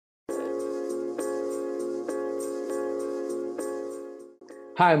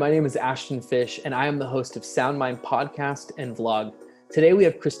Hi, my name is Ashton Fish, and I am the host of Sound Mind podcast and vlog. Today we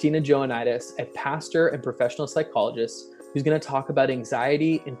have Christina Joannidis, a pastor and professional psychologist, who's going to talk about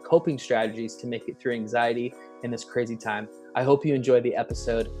anxiety and coping strategies to make it through anxiety in this crazy time. I hope you enjoy the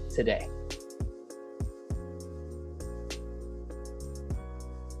episode today.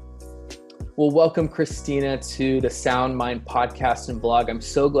 Well, welcome, Christina, to the Sound Mind podcast and blog. I'm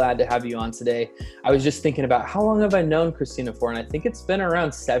so glad to have you on today. I was just thinking about how long have I known Christina for, and I think it's been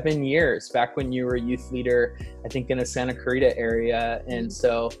around 7 years, back when you were a youth leader, I think in the Santa Clarita area. And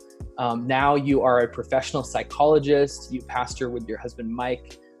so now you are a professional psychologist. You pastor with your husband,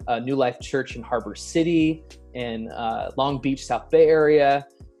 Mike, New Life Church in Harbor City in Long Beach, South Bay area.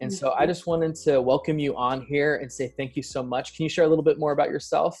 And so I just wanted to welcome you on here and say thank you so much. Can you share a little bit more about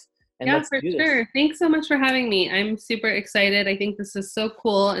yourself? Yeah, for sure. Thanks so much for having me. I'm super excited. I think this is so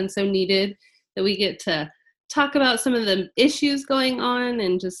cool and so needed that we get to talk about some of the issues going on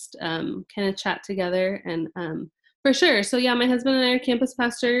and just kind of chat together. And for sure. So yeah, my husband and I are campus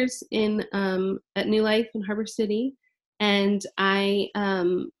pastors at New Life in Harbor City. And I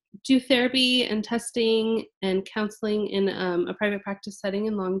do therapy and testing and counseling in a private practice setting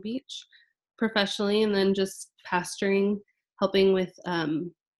in Long Beach professionally, and then just pastoring, helping with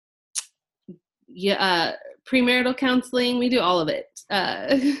premarital counseling. We do all of it.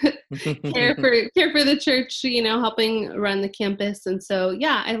 Care for the church, helping run the campus. And so,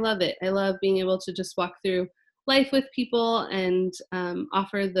 yeah, I love it. I love being able to just walk through life with people and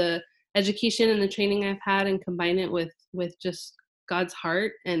offer the education and the training I've had and combine it with just God's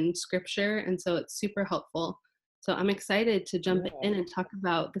heart and scripture. And so it's super helpful. So I'm excited to jump in and talk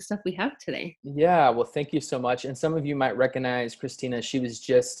about the stuff we have today. Yeah, well, thank you so much. And some of you might recognize Christina. She was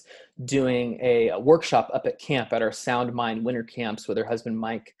just doing a workshop up at camp at our Sound Mind winter camps with her husband,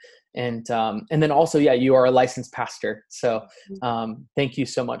 Mike. And then also, yeah, you are a licensed pastor. So thank you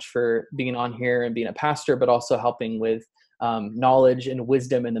so much for being on here and being a pastor, but also helping with knowledge and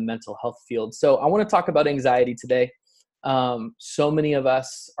wisdom in the mental health field. So I want to talk about anxiety today. So many of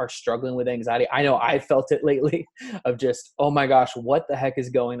us are struggling with anxiety. I know I felt it lately of just, oh my gosh, what the heck is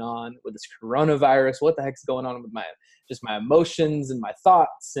going on with this coronavirus? What the heck is going on with my emotions and my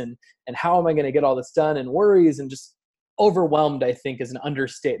thoughts and how am I going to get all this done, and worries, and just overwhelmed, I think, is an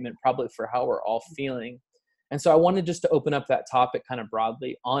understatement probably for how we're all feeling. And so I wanted just to open up that topic kind of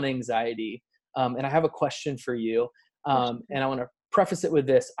broadly on anxiety. And I have a question for you. And I want to preface it with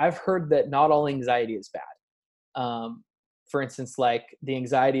this. I've heard that not all anxiety is bad. For instance, like the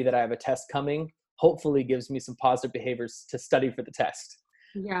anxiety that I have a test coming, hopefully gives me some positive behaviors to study for the test.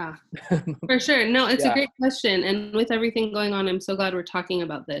 Yeah, for sure. No, it's a great question. And with everything going on, I'm so glad we're talking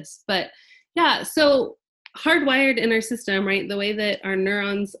about this. But yeah, so hardwired in our system, right? The way that our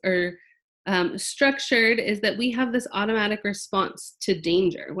neurons are structured is that we have this automatic response to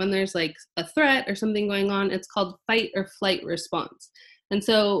danger. When there's like a threat or something going on, it's called fight or flight response. And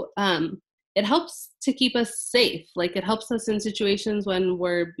so it helps to keep us safe. Like it helps us in situations when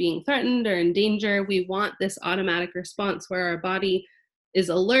we're being threatened or in danger. We want this automatic response where our body is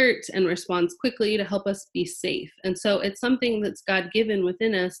alert and responds quickly to help us be safe. And so it's something that's God-given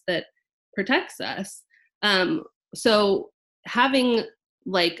within us that protects us. So having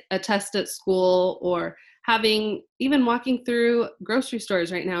like a test at school, or even walking through grocery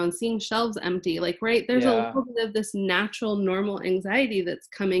stores right now and seeing shelves empty, like, right, there's a little bit of this natural, normal anxiety that's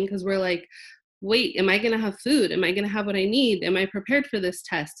coming because we're like, wait, am I going to have food? Am I going to have what I need? Am I prepared for this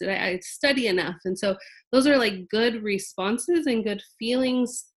test? Did I study enough? And so those are like good responses and good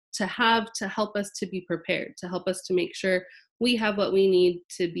feelings to have to help us to be prepared, to help us to make sure we have what we need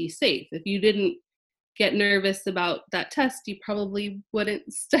to be safe. If you didn't get nervous about that test, you probably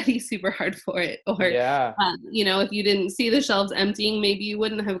wouldn't study super hard for it. Or, if you didn't see the shelves emptying, maybe you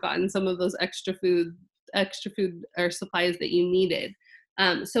wouldn't have gotten some of those extra food or supplies that you needed.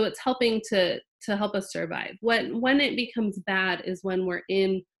 So it's helping to help us survive. When it becomes bad is when we're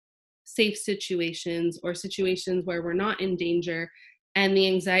in safe situations or situations where we're not in danger and the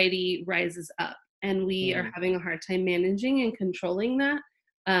anxiety rises up and we are having a hard time managing and controlling that.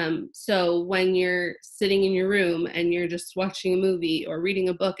 So when you're sitting in your room and you're just watching a movie or reading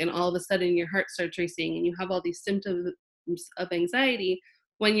a book and all of a sudden your heart starts racing and you have all these symptoms of anxiety,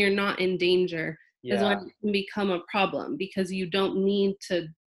 when you're not in danger is when it can become a problem, because you don't need to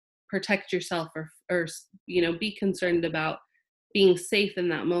protect yourself or be concerned about being safe in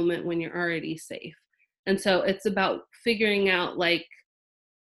that moment when you're already safe. And so it's about figuring out, like,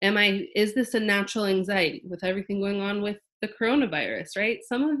 is this a natural anxiety with everything going on with the coronavirus, right?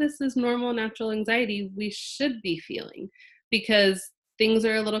 Some of this is normal, natural anxiety we should be feeling because things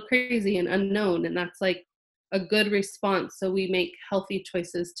are a little crazy and unknown. And that's like a good response so we make healthy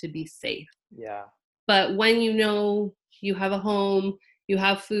choices to be safe. Yeah. But when you know you have a home, you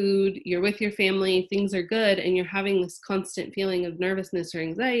have food, you're with your family, things are good, and you're having this constant feeling of nervousness or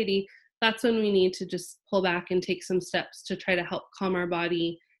anxiety, that's when we need to just pull back and take some steps to try to help calm our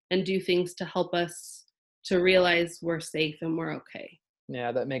body and do things to help us to realize we're safe and we're okay.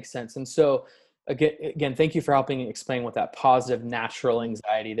 Yeah, that makes sense. And so again, thank you for helping explain what that positive natural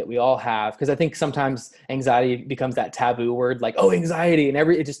anxiety that we all have. Because I think sometimes anxiety becomes that taboo word, like, oh, anxiety, and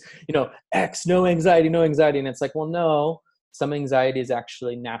it just, X, no anxiety, no anxiety. And it's like, well, no, some anxiety is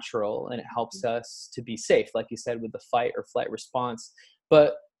actually natural and it helps us to be safe, like you said, with the fight or flight response.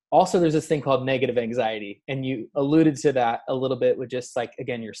 But also there's this thing called negative anxiety. And you alluded to that a little bit with just like,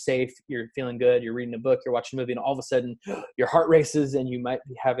 again, you're safe, you're feeling good, you're reading a book, you're watching a movie, and all of a sudden your heart races and you might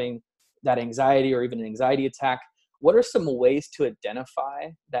be having that anxiety or even an anxiety attack. What are some ways to identify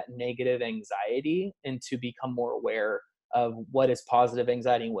that negative anxiety and to become more aware of what is positive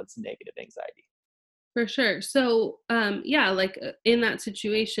anxiety and what's negative anxiety? For sure. So, in that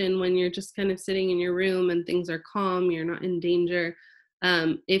situation when you're just kind of sitting in your room and things are calm, you're not in danger.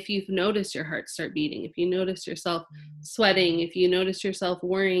 If you've noticed your heart start beating, if you notice yourself sweating, if you notice yourself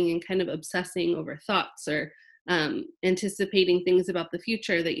worrying and kind of obsessing over thoughts or anticipating things about the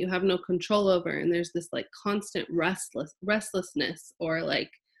future that you have no control over, and there's this like constant restlessness or like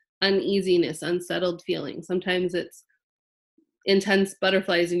uneasiness, unsettled feeling. Sometimes it's intense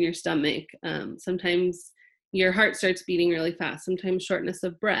butterflies in your stomach. Sometimes your heart starts beating really fast. Sometimes shortness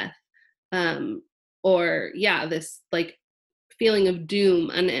of breath, this like feeling of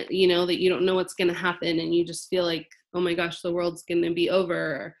doom, and that you don't know what's going to happen, and you just feel like, oh my gosh, the world's going to be over.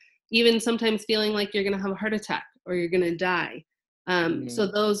 Or even sometimes feeling like you're going to have a heart attack or you're going to die. So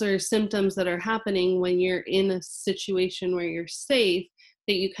those are symptoms that are happening when you're in a situation where you're safe,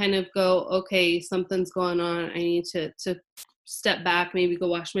 that you kind of go, okay, something's going on. I need to step back, maybe go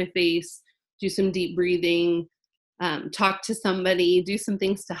wash my face, do some deep breathing, talk to somebody, do some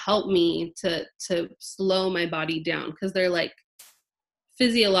things to help me to slow my body down, because they're like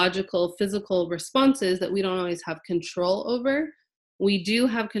physical responses that we don't always have control over. We do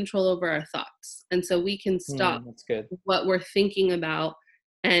have control over our thoughts, and so we can stop That's good. what we're thinking about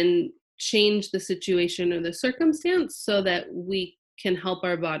and change the situation or the circumstance so that we can help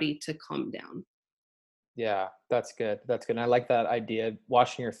our body to calm down. Yeah, that's good. That's good. And I like that idea,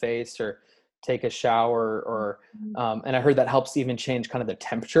 washing your face or take a shower or, and I heard that helps even change kind of the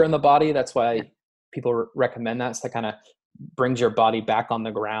temperature in the body. That's why people recommend that. So that kind of brings your body back on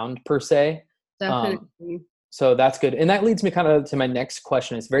the ground per se. Definitely. So that's good. And that leads me kind of to my next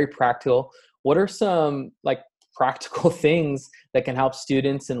question. It's very practical. What are some like practical things that can help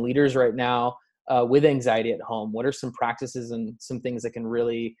students and leaders right now with anxiety at home? What are some practices and some things that can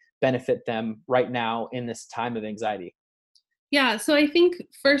really benefit them right now in this time of anxiety? Yeah, so I think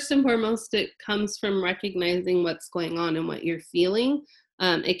first and foremost, it comes from recognizing what's going on and what you're feeling.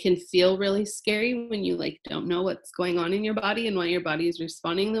 It can feel really scary when you like don't know what's going on in your body and why your body is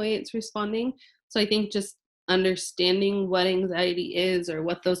responding the way it's responding. So I think just understanding what anxiety is or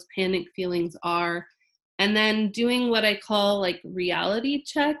what those panic feelings are, and then doing what I call like reality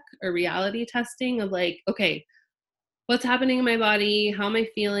check or reality testing of like, okay, what's happening in my body? How am I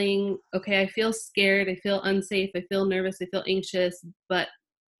feeling? Okay, I feel scared. I feel unsafe. I feel nervous. I feel anxious. But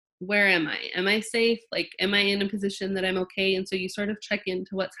where am I? Am I safe? Like, am I in a position that I'm okay? And so you sort of check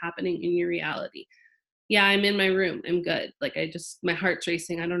into what's happening in your reality. Yeah, I'm in my room. I'm good. Like, my heart's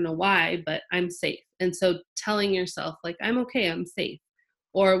racing. I don't know why, but I'm safe. And so telling yourself, like, I'm okay. I'm safe.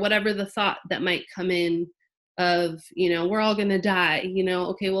 Or whatever the thought that might come in of, we're all going to die,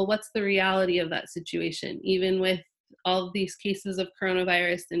 okay, well, what's the reality of that situation? Even with all of these cases of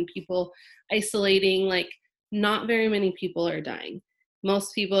coronavirus and people isolating, like not very many people are dying.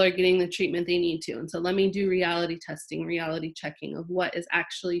 Most people are getting the treatment they need to. And so let me do reality testing, reality checking of what is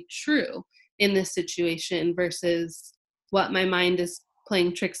actually true in this situation versus what my mind is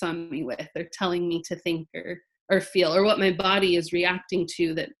playing tricks on me with or telling me to think or feel, or what my body is reacting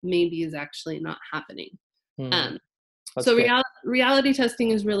to that maybe is actually not happening. So reality testing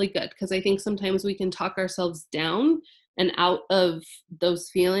is really good because I think sometimes we can talk ourselves down and out of those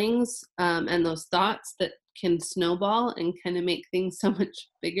feelings and those thoughts that can snowball and kind of make things so much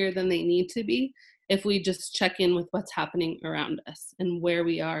bigger than they need to be if we just check in with what's happening around us and where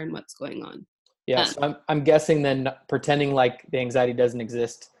we are and what's going on. Yes, I'm guessing then pretending like the anxiety doesn't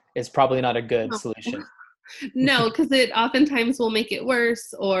exist is probably not a good solution. No, because it oftentimes will make it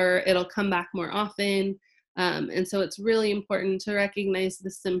worse or it'll come back more often. And so it's really important to recognize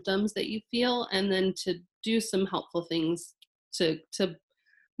the symptoms that you feel and then to do some helpful things to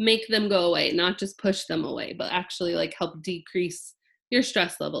make them go away, not just push them away, but actually like help decrease your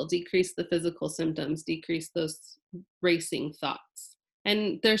stress level, decrease the physical symptoms, decrease those racing thoughts.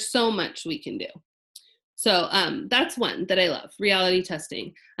 And there's so much we can do. So that's one that I love, reality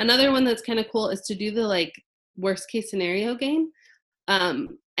testing. Another one that's kind of cool is to do the like worst case scenario game.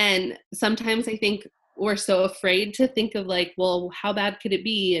 And sometimes I think we're so afraid to think of like, well, how bad could it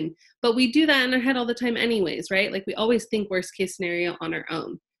be? But we do that in our head all the time anyways, right? Like we always think worst case scenario on our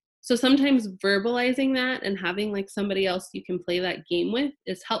own. So sometimes verbalizing that and having like somebody else you can play that game with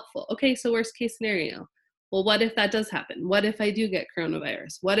is helpful. Okay, so worst case scenario. Well, what if that does happen? What if I do get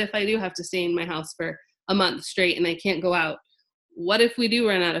coronavirus? What if I do have to stay in my house for a month straight and I can't go out? What if we do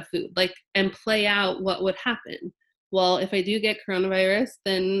run out of food? Like, and play out what would happen. Well, if I do get coronavirus,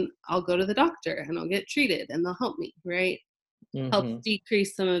 then I'll go to the doctor and I'll get treated and they'll help me, right? Mm-hmm. Helps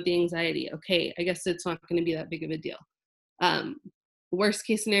decrease some of the anxiety. Okay, I guess it's not going to be that big of a deal. Worst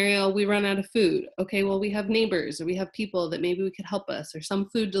case scenario, we run out of food. Okay, well, we have neighbors or we have people that maybe we could help us, or some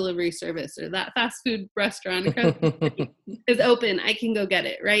food delivery service, or that fast food restaurant is open. I can go get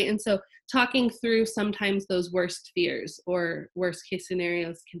it, right? And so talking through sometimes those worst fears or worst case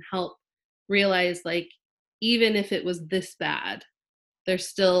scenarios can help realize, like, even if it was this bad, there's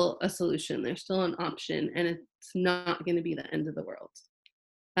still a solution, there's still an option, and it's not going to be the end of the world.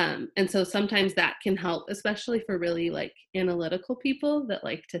 And so sometimes that can help, especially for really like analytical people that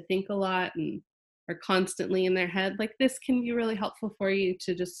like to think a lot and are constantly in their head. Like, this can be really helpful for you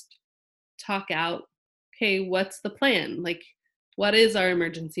to just talk out, okay, what's the plan? Like, what is our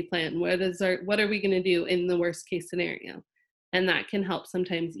emergency plan? What are we going to do in the worst case scenario? And that can help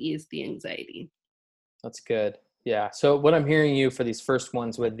sometimes ease the anxiety. That's good. Yeah. So what I'm hearing you for these first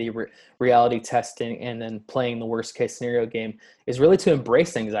ones with the reality testing and then playing the worst case scenario game is really to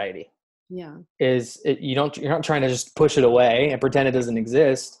embrace anxiety. Yeah. You're not trying to just push it away and pretend it doesn't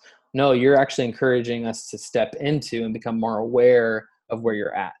exist. No, you're actually encouraging us to step into and become more aware of where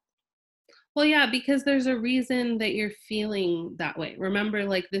you're at. Well, yeah, because there's a reason that you're feeling that way. Remember,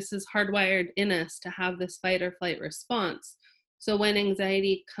 like, this is hardwired in us to have this fight or flight response. So when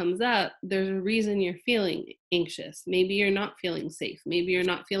anxiety comes up, there's a reason you're feeling anxious. Maybe you're not feeling safe. Maybe you're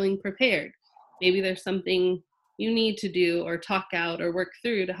not feeling prepared. Maybe there's something you need to do or talk out or work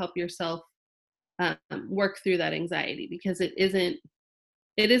through to help yourself work through that anxiety, because it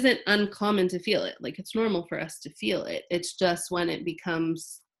isn't uncommon to feel it. Like, it's normal for us to feel it. It's just when it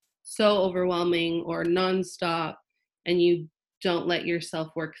becomes so overwhelming or nonstop and you don't let yourself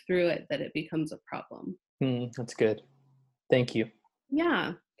work through it that it becomes a problem. That's good. Thank you.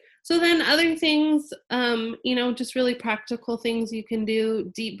 Yeah. So then other things, just really practical things you can do.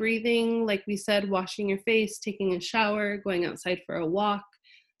 Deep breathing, like we said, washing your face, taking a shower, going outside for a walk,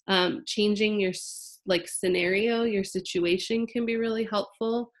 changing your scenario, your situation can be really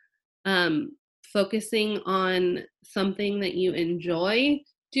helpful. Focusing on something that you enjoy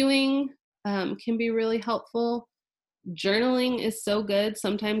doing can be really helpful. Journaling is so good.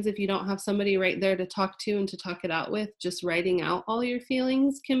 Sometimes if you don't have somebody right there to talk to and to talk it out with, just writing out all your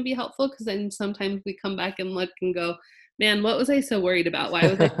feelings can be helpful, because then sometimes we come back and look and go, man, what was I so worried about? Why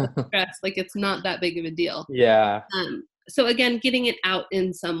was I so stressed? Like, it's not that big of a deal. Yeah. So again, getting it out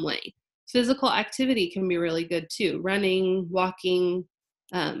in some way. Physical activity can be really good too. Running, walking,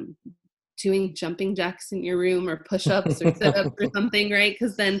 doing jumping jacks in your room or push-ups or sit-ups or something, right?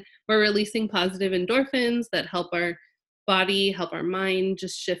 Because then we're releasing positive endorphins that help our body, help our mind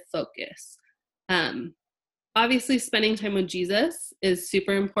just shift focus. Obviously, spending time with Jesus is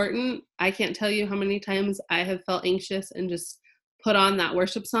super important. I can't tell you how many times I have felt anxious and just put on that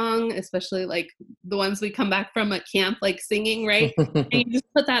worship song, especially like the ones we come back from at camp, like singing, right? And you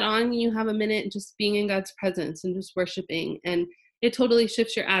just put that on and you have a minute just being in God's presence and just worshiping. And it totally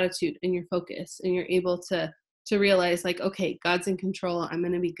shifts your attitude and your focus, and you're able to realize, like, okay, God's in control. I'm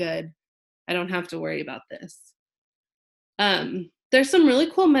going to be good. I don't have to worry about this. There's some really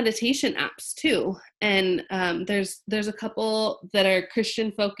cool meditation apps too. And there's a couple that are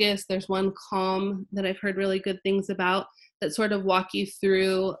Christian focused. There's one, Calm, that I've heard really good things about, that sort of walk you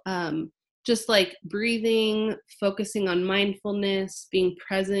through just like breathing, focusing on mindfulness, being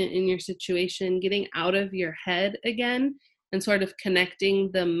present in your situation, getting out of your head again, and sort of connecting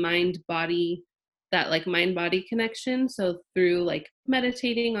the mind-body, that like mind-body connection. So through like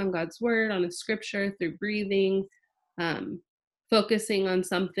meditating on God's word, on a scripture, through breathing, focusing on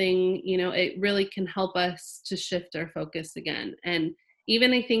something, it really can help us to shift our focus again. And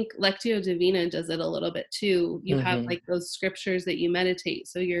even I think Lectio Divina does it a little bit too. You have like those scriptures that you meditate.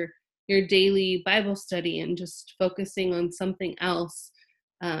 So your daily Bible study and just focusing on something else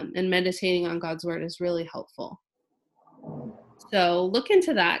and meditating on God's word is really helpful. So look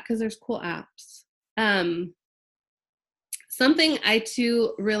into that because there's cool apps. Something I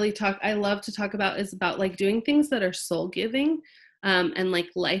love to talk about is about like doing things that are soul giving, and like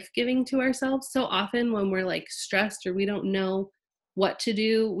life giving to ourselves. So often when we're like stressed or we don't know what to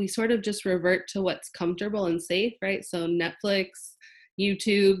do, we sort of just revert to what's comfortable and safe, right? So Netflix,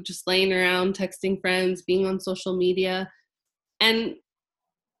 YouTube, just laying around, texting friends, being on social media. And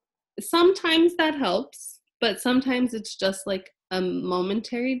sometimes that helps, but sometimes it's just like a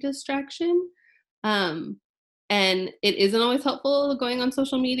momentary distraction. Um, and it isn't always helpful going on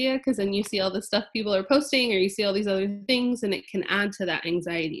social media because then you see all the stuff people are posting or you see all these other things and it can add to that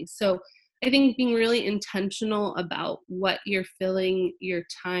anxiety. So I think being really intentional about what you're filling your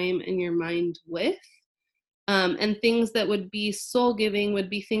time and your mind with, and things that would be soul giving would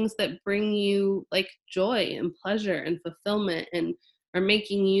be things that bring you like joy and pleasure and fulfillment and are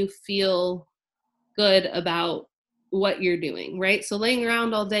making you feel good about what you're doing, right? So laying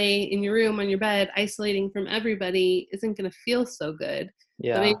around all day in your room on your bed, isolating from everybody isn't going to feel so good. But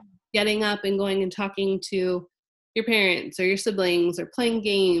Yeah. maybe getting up and going and talking to your parents or your siblings or playing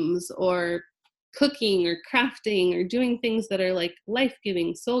games or cooking or crafting or doing things that are like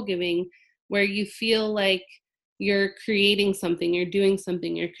life-giving, soul-giving, where you feel like you're creating something, you're doing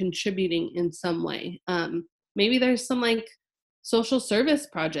something, you're contributing in some way. Maybe there's some like social service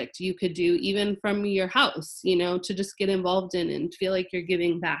project you could do even from your house, to just get involved in and feel like you're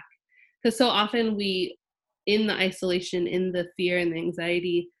giving back. Because so often we, in the isolation, in the fear and the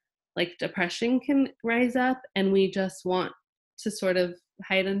anxiety, like depression can rise up and we just want to sort of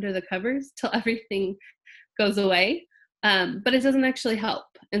hide under the covers till everything goes away. But it doesn't actually help.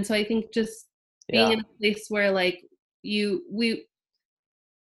 And so I think just being Yeah. in a place where like we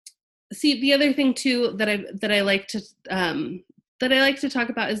see, the other thing too that I like to talk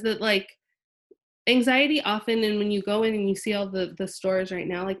about is that like anxiety often, and when you go in and you see all the stores right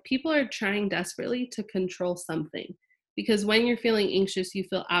now, like people are trying desperately to control something, because when you're feeling anxious you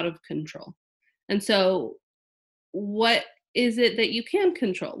feel out of control. And so what is it that you can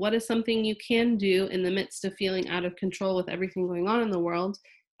control? What is something you can do in the midst of feeling out of control with everything going on in the world?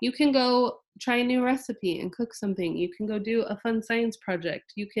 You can go try a new recipe and cook something. You can go do a fun science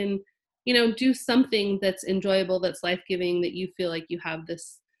project. You can, do something that's enjoyable, that's life-giving, that you feel like you have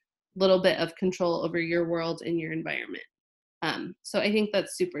this little bit of control over your world and your environment. So I think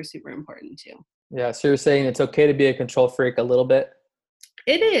that's super, super important too. Yeah. So you're saying it's okay to be a control freak a little bit?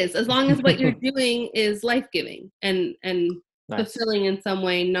 It is, as long as what you're doing is life-giving and Nice. fulfilling in some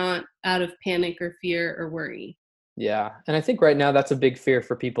way, not out of panic or fear or worry. Yeah. And I think right now that's a big fear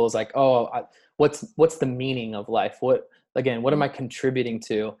for people is like, oh, what's the meaning of life? What am I contributing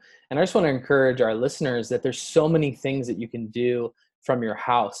to? And I just want to encourage our listeners that there's so many things that you can do from your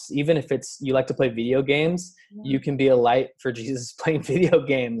house. Even if it's you like to play video games, you can be a light for Jesus playing video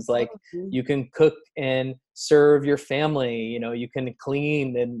games. Like Mhm. you can cook and serve your family, you can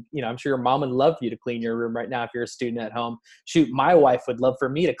clean, and I'm sure your mom would love you to clean your room right now if you're a student at home. Shoot, my wife would love for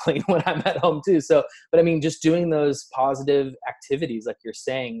me to clean when I'm at home too. So, but I mean, just doing those positive activities, like you're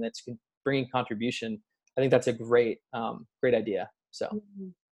saying, that's bringing contribution. I think that's a great idea. So,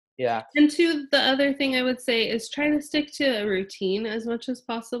 Mhm. yeah. And two, the other thing I would say is try to stick to a routine as much as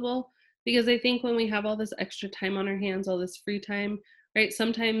possible, because I think when we have all this extra time on our hands, all this free time, right,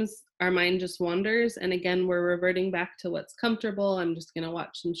 sometimes our mind just wanders. And again, we're reverting back to what's comfortable. I'm just going to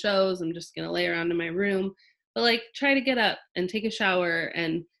watch some shows. I'm just going to lay around in my room. But like, try to get up and take a shower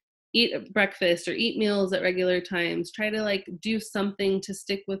and eat breakfast or eat meals at regular times. Try to like do something to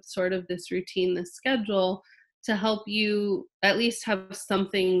stick with sort of this routine, this schedule, to help you at least have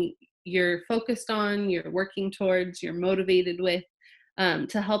something you're focused on, you're working towards, you're motivated with,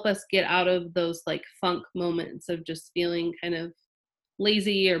 to help us get out of those like funk moments of just feeling kind of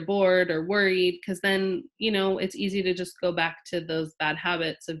lazy or bored or worried, because then, it's easy to just go back to those bad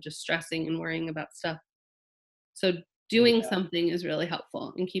habits of just stressing and worrying about stuff. So doing Yeah. something is really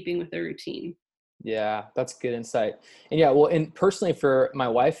helpful in keeping with a routine. Yeah, that's good insight. And yeah, well, and personally for my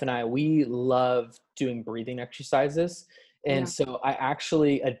wife and I, we love doing breathing exercises. And Yeah. so I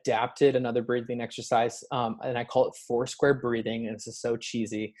actually adapted another breathing exercise, and I call it four square breathing. And this is so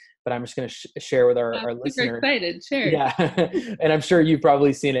cheesy, but I'm just going to share with I'm our super listeners. excited. Sure. Yeah. And I'm sure you've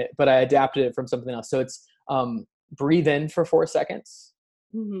probably seen it, but I adapted it from something else. So it's breathe in for 4 seconds,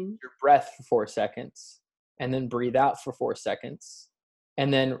 Hmm. your breath for 4 seconds, and then breathe out for 4 seconds,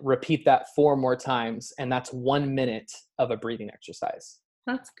 and then repeat that 4 more times. And that's 1 minute of a breathing exercise.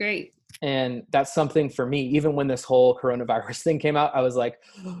 That's great. And that's something for me, even when this whole coronavirus thing came out, I was like,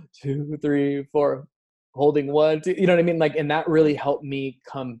 2, 3, 4. holding one, two, you know what I mean? Like, and that really helped me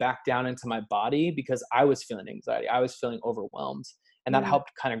come back down into my body because I was feeling anxiety. I was feeling overwhelmed, and that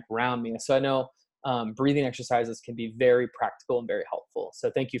helped kind of ground me. So I know breathing exercises can be very practical and very helpful.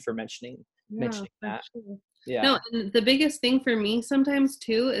 So thank you for mentioning that. Sure. Yeah. No, and the biggest thing for me sometimes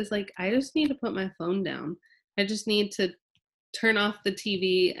too is like I just need to put my phone down. I just need to turn off the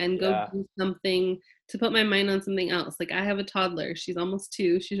TV and go Yeah. do something, to put my mind on something else. Like I have a toddler, she's almost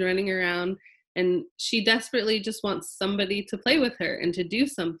 2, she's running around and she desperately just wants somebody to play with her and to do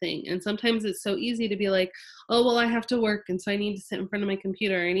something. And sometimes it's so easy to be like, oh, well, I have to work. And so I need to sit in front of my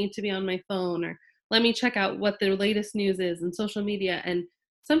computer. I need to be on my phone, or let me check out what the latest news is and social media. And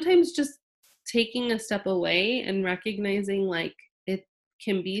sometimes just taking a step away and recognizing like it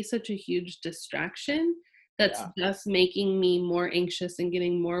can be such a huge distraction that's just making me more anxious and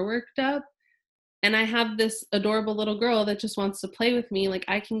getting more worked up. And I have this adorable little girl that just wants to play with me. Like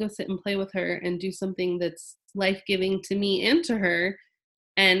I can go sit and play with her and do something that's life-giving to me and to her,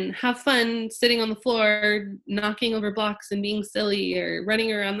 and have fun sitting on the floor, knocking over blocks and being silly, or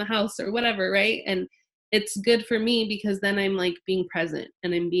running around the house or whatever, right? And it's good for me because then I'm like being present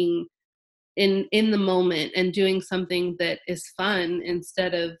and I'm being in the moment and doing something that is fun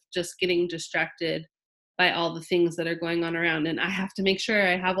instead of just getting distracted by all the things that are going on around. And I have to make sure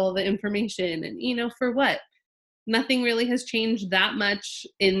I have all the information, and for what? Nothing really has changed that much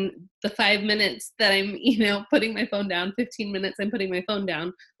in the 5 minutes that I'm putting my phone down. 15 minutes I'm putting my phone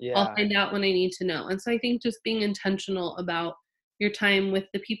down. I'll find out when I need to know. And so I think just being intentional about your time with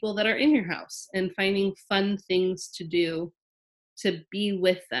the people that are in your house and finding fun things to do, to be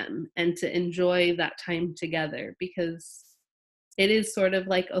with them and to enjoy that time together, because it is sort of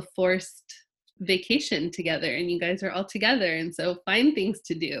like a forced vacation together and you guys are all together. And so find things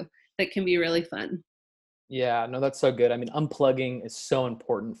to do that can be really fun. Yeah, no, that's so good. I mean, unplugging is so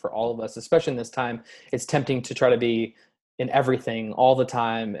important for all of us, especially in this time. It's tempting to try to be in everything all the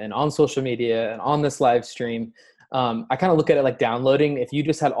time and on social media and on this live stream. I kind of look at it like downloading. If you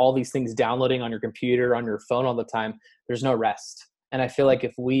just had all these things downloading on your computer, on your phone all the time, there's no rest. And I feel like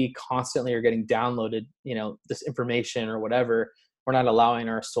if we constantly are getting downloaded, this information or whatever, we're not allowing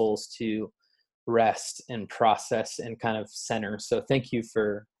our souls to rest and process and kind of center. So thank you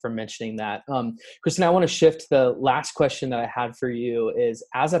for mentioning that. Kristen, I want to shift. The last question that I had for you is,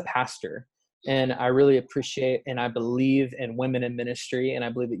 as a pastor, and I really appreciate and I believe in women in ministry, and I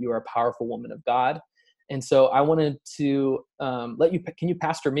believe that you are a powerful woman of God. And so I wanted to can you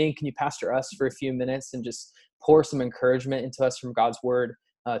pastor me? Can you pastor us for a few minutes and just pour some encouragement into us from God's word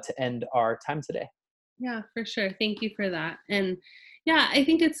to end our time today? Yeah, for sure. Thank you for that. And yeah, I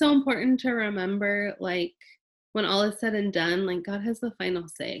think it's so important to remember, like, when all is said and done, like, God has the final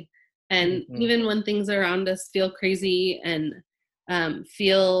say. And even when things around us feel crazy and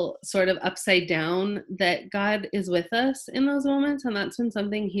feel sort of upside down, that God is with us in those moments. And that's been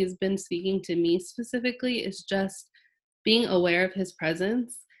something he's been speaking to me specifically, is just being aware of his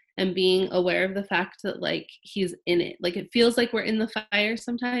presence and being aware of the fact that like he's in it. Like it feels like we're in the fire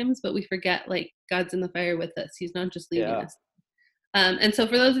sometimes, but we forget like God's in the fire with us. He's not just leaving us. And so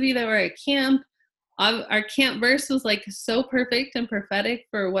for those of you that were at camp, our camp verse was like so perfect and prophetic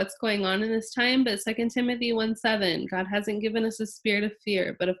for what's going on in this time. But 2 Timothy 1:7, God hasn't given us a spirit of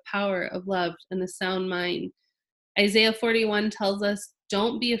fear, but of power, of love, and a sound mind. Isaiah 41 tells us,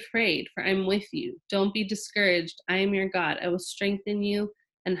 don't be afraid, for I'm with you. Don't be discouraged. I am your God. I will strengthen you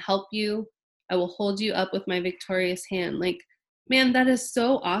and help you. I will hold you up with my victorious hand. Like, man, that is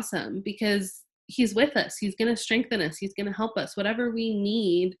so awesome, because he's with us. He's going to strengthen us. He's going to help us. Whatever we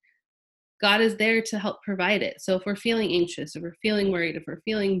need, God is there to help provide it. So if we're feeling anxious, if we're feeling worried, if we're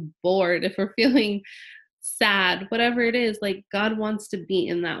feeling bored, if we're feeling sad, whatever it is, like God wants to be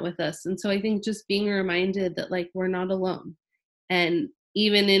in that with us. And so I think just being reminded that like we're not alone. And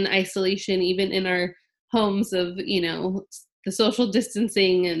even in isolation, even in our homes of, the social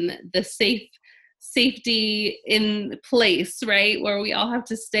distancing and the safety in place, right? Where we all have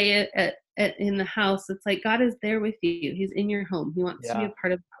to stay in the house. It's like God is there with you. He's in your home. He wants to be a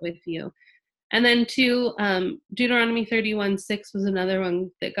part of that with you. And then Deuteronomy 31:6 was another one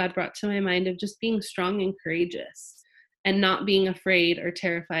that God brought to my mind, of just being strong and courageous and not being afraid or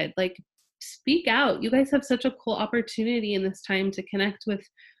terrified. Like, speak out. You guys have such a cool opportunity in this time to connect with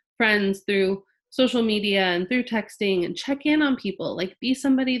friends through social media and through texting, and check in on people. Like, be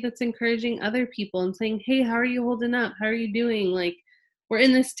somebody that's encouraging other people and saying, hey, how are you holding up? How are you doing? Like, we're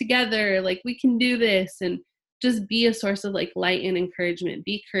in this together. Like, we can do this. And just be a source of like light and encouragement.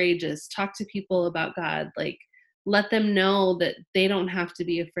 Be courageous. Talk to people about God. Like, let them know that they don't have to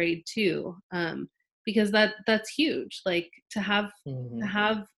be afraid too. because that's huge. Like to have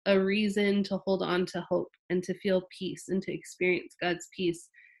a reason to hold on to hope and to feel peace and to experience God's peace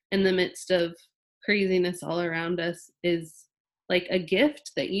in the midst of craziness all around us is like a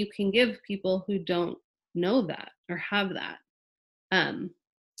gift that you can give people who don't know that or have that.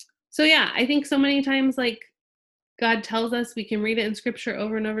 So yeah, I think so many times, like, God tells us, we can read it in scripture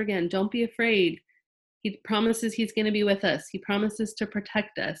over and over again, don't be afraid. He promises he's going to be with us. He promises to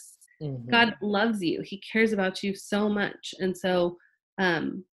protect us. God loves you. He cares about you so much. And so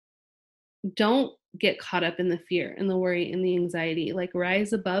don't get caught up in the fear and the worry and the anxiety. Like,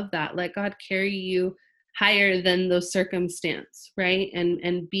 rise above that. Let God carry you higher than those circumstance, right?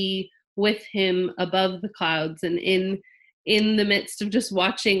 And be with him above the clouds and in the midst of just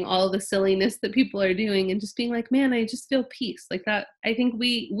watching all the silliness that people are doing and just being like, man, I just feel peace. Like that. I think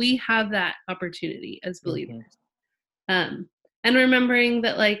we have that opportunity as believers. And remembering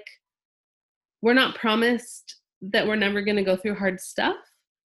that, like, we're not promised that we're never going to go through hard stuff.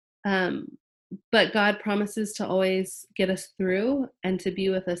 But God promises to always get us through and to be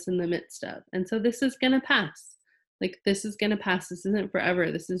with us in the midst of. And so this is going to pass. Like, this is going to pass. This isn't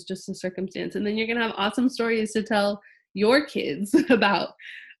forever. This is just a circumstance. And then you're going to have awesome stories to tell your kids about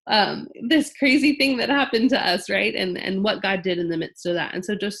this crazy thing that happened to us, right? And what God did in the midst of that. And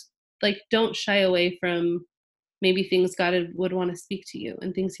so just, like, don't shy away from maybe things God would want to speak to you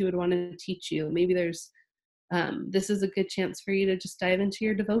and things he would want to teach you. Maybe there's this is a good chance for you to just dive into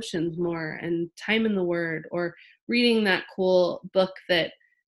your devotions more and time in the Word, or reading that cool book that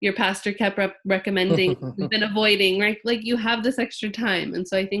your pastor kept recommending, you've been avoiding, right? Like, you have this extra time. And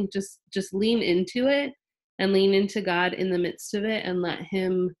so I think just lean into it and lean into God in the midst of it, and let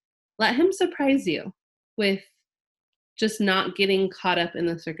him surprise you with just not getting caught up in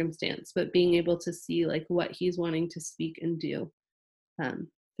the circumstance, but being able to see, like, what he's wanting to speak and do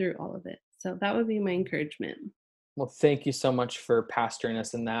through all of it. So that would be my encouragement. Well, thank you so much for pastoring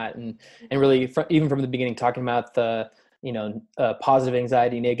us in that, and really even from the beginning, talking about the positive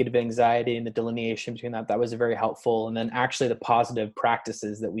anxiety, negative anxiety, and the delineation between that. That was very helpful. And then actually the positive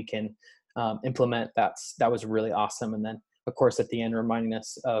practices that we can implement. That was really awesome. And then of course at the end, reminding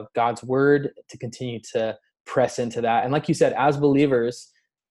us of God's word to continue to press into that. And like you said, as believers,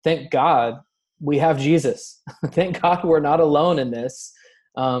 thank God we have Jesus. Thank God we're not alone in this.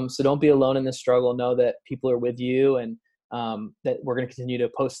 So don't be alone in this struggle. Know that people are with you, and that we're going to continue to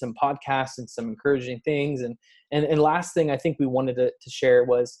post some podcasts and some encouraging things. And last thing I think we wanted to share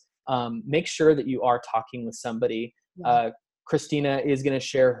was make sure that you are talking with somebody. Christina is going to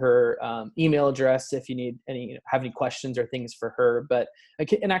share her email address if you need have any questions or things for her. But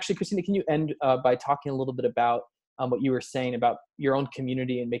and actually, Christina, can you end by talking a little bit about what you were saying about your own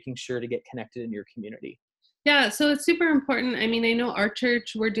community and making sure to get connected in your community? Yeah, so it's super important. I mean, I know our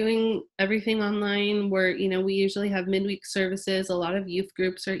church, we're doing everything online. We usually have midweek services. A lot of youth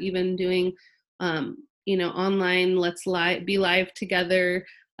groups are even doing, online, let's be live together.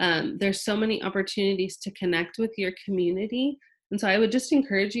 There's so many opportunities to connect with your community. And so I would just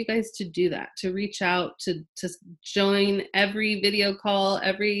encourage you guys to do that, to reach out, to join every video call,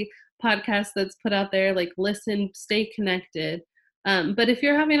 every podcast that's put out there, like, listen, stay connected. But if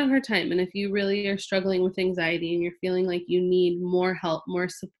you're having a hard time, and if you really are struggling with anxiety and you're feeling like you need more help, more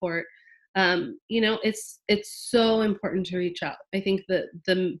support, it's so important to reach out. I think that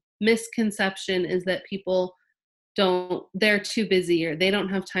the misconception is that people they're too busy, or they don't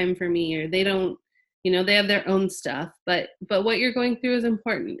have time for me, or they don't, they have their own stuff. But what you're going through is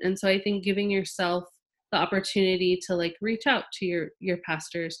important. And so I think giving yourself the opportunity to, like, reach out to your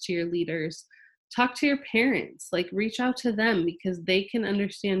pastors, to your leaders, talk to your parents, like, reach out to them, because they can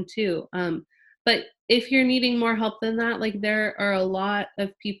understand too. But if you're needing more help than that, like, there are a lot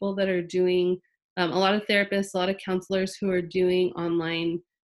of people that are doing, a lot of therapists, a lot of counselors who are doing online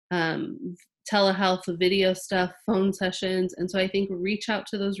telehealth, video stuff, phone sessions. And so I think reach out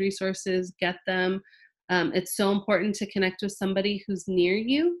to those resources, get them. It's so important to connect with somebody who's near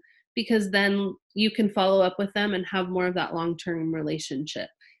you, because then you can follow up with them and have more of that long-term relationship,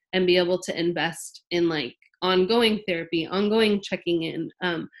 and be able to invest in, like, ongoing therapy, ongoing checking in.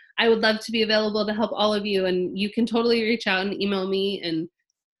 I would love to be available to help all of you, and you can totally reach out and email me and,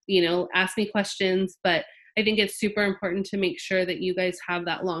 ask me questions. But I think it's super important to make sure that you guys have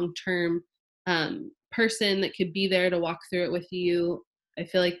that long-term person that could be there to walk through it with you. I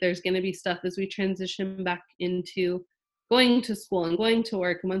feel like there's going to be stuff as we transition back into going to school and going to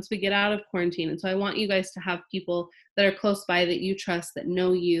work, and once we get out of quarantine. And so I want you guys to have people that are close by, that you trust, that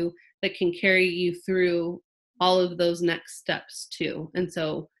know you, that can carry you through all of those next steps too. And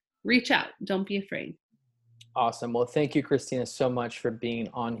so reach out. Don't be afraid. Awesome. Well, thank you, Christina, so much for being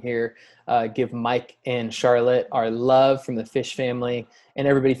on here. Give Mike and Charlotte our love from the Fish family. And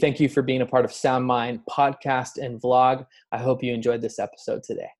everybody, thank you for being a part of Sound Mind podcast and vlog. I hope you enjoyed this episode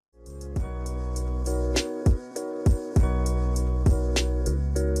today.